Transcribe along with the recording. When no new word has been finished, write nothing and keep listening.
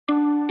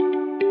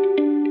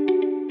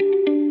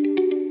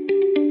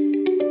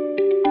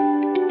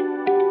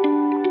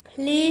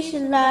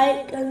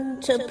like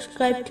and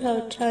subscribe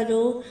to our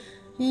channel.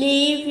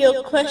 Leave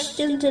your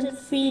questions and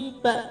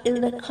feedback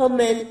in the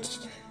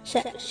comments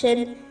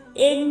section.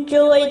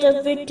 Enjoy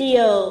the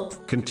video.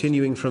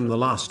 Continuing from the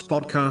last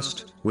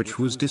podcast, which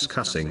was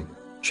discussing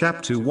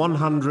chapter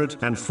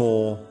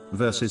 104,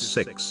 verses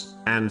 6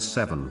 and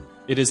 7.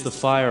 It is the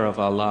fire of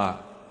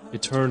Allah,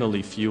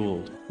 eternally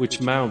fueled,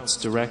 which mounts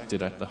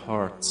directed at the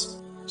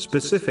hearts.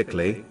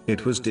 Specifically,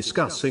 it was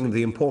discussing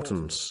the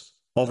importance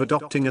of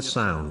adopting a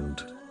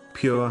sound,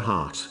 pure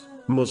heart.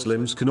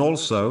 Muslims can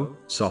also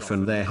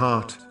soften their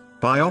heart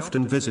by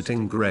often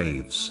visiting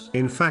graves.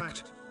 In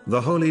fact,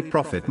 the Holy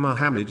Prophet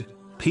Muhammad,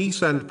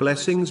 peace and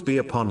blessings be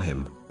upon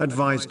him,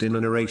 advised in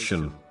a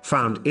narration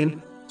found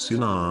in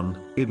Sunan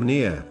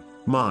Ibn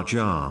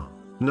Majah,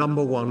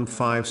 number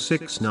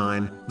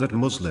 1569, that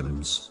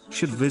Muslims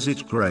should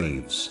visit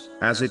graves,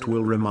 as it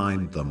will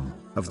remind them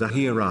of the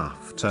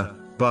hereafter.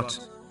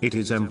 But it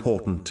is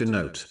important to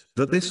note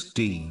that this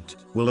deed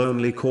will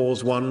only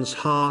cause one's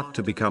heart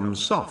to become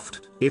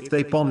soft if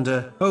they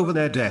ponder over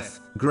their death,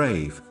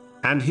 grave,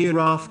 and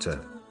hereafter.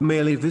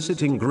 Merely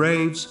visiting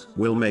graves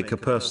will make a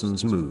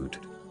person's mood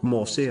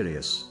more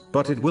serious,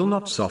 but it will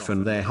not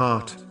soften their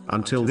heart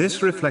until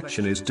this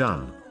reflection is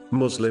done.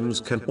 Muslims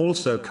can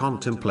also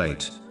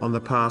contemplate on the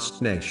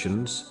past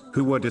nations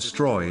who were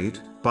destroyed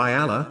by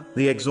Allah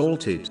the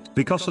Exalted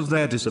because of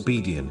their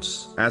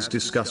disobedience, as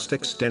discussed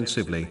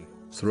extensively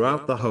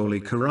throughout the Holy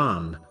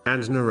Quran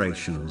and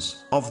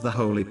narrations of the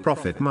Holy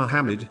Prophet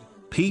Muhammad,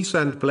 peace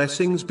and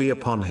blessings be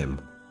upon him.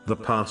 The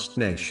past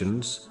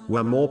nations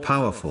were more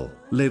powerful,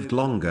 lived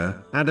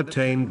longer, and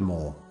obtained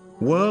more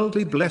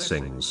worldly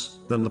blessings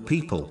than the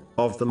people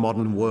of the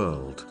modern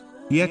world.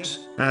 Yet,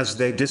 as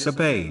they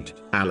disobeyed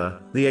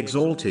Allah the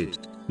Exalted,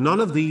 none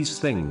of these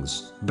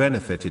things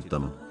benefited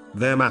them.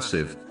 Their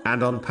massive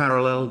and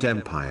unparalleled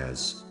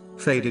empires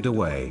faded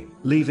away,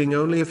 leaving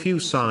only a few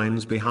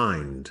signs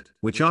behind,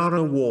 which are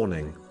a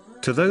warning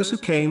to those who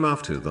came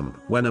after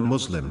them. When a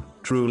Muslim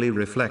truly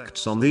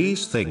reflects on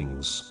these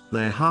things,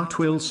 their heart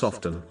will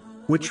soften,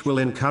 which will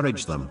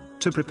encourage them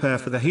to prepare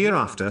for the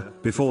hereafter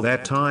before their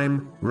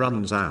time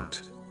runs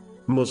out.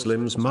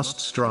 Muslims must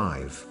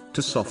strive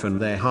to soften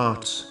their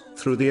hearts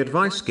through the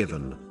advice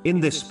given in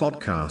this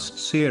podcast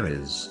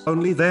series.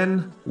 Only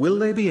then will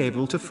they be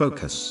able to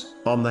focus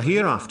on the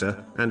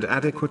hereafter and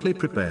adequately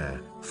prepare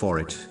for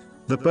it.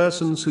 The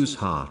person whose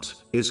heart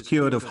is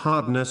cured of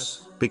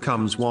hardness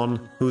becomes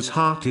one whose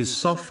heart is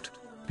soft,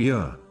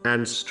 pure,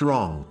 and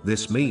strong.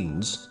 This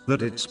means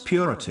that its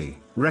purity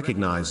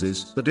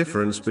recognizes the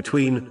difference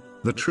between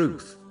the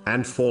truth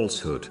and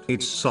falsehood.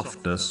 Its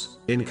softness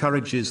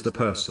encourages the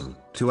person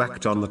to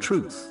act on the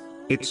truth.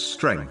 Its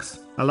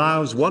strength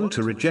allows one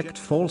to reject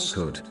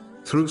falsehood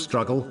through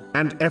struggle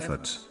and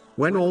effort.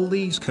 When all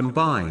these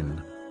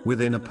combine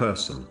within a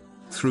person,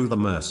 through the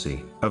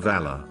mercy of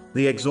Allah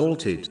the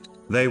Exalted,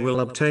 they will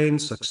obtain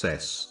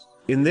success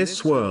in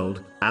this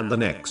world and the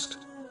next.